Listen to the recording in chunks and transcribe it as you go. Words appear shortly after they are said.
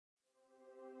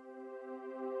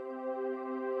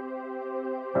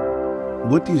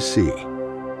What do you see?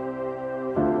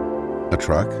 A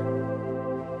truck?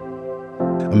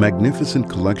 A magnificent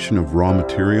collection of raw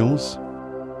materials?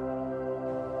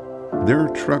 There are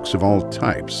trucks of all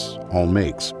types, all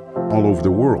makes, all over the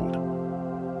world.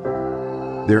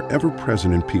 They're ever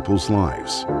present in people's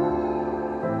lives.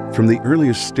 From the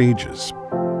earliest stages,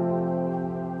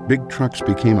 big trucks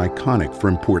became iconic for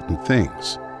important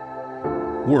things: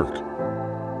 work,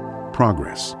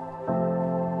 progress,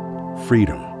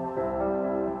 freedom.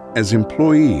 As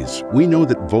employees, we know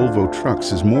that Volvo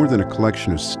Trucks is more than a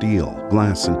collection of steel,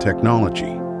 glass, and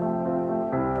technology.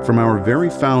 From our very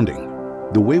founding,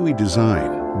 the way we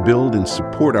design, build, and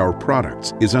support our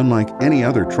products is unlike any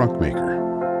other truck maker.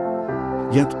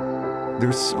 Yet,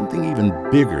 there's something even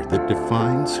bigger that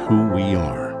defines who we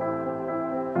are.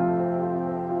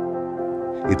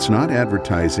 It's not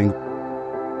advertising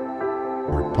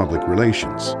or public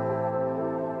relations.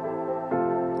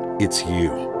 It's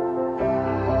you.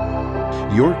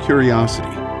 Your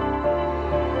curiosity,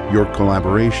 your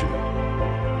collaboration,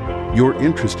 your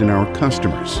interest in our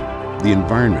customers, the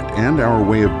environment, and our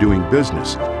way of doing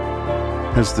business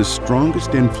has the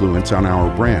strongest influence on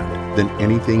our brand than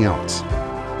anything else.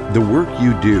 The work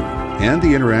you do and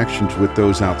the interactions with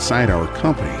those outside our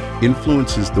company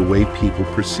influences the way people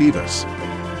perceive us.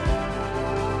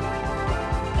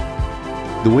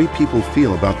 The way people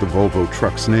feel about the Volvo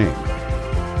Trucks name.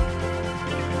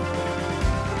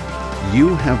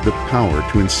 You have the power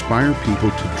to inspire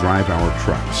people to drive our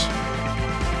trucks,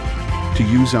 to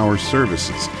use our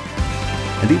services,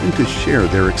 and even to share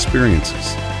their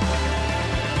experiences.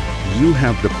 You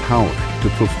have the power to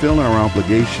fulfill our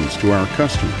obligations to our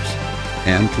customers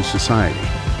and to society.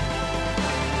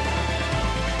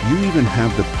 You even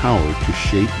have the power to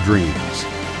shape dreams.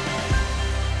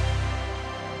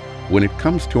 When it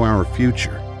comes to our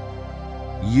future,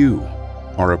 you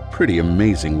are a pretty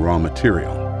amazing raw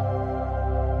material.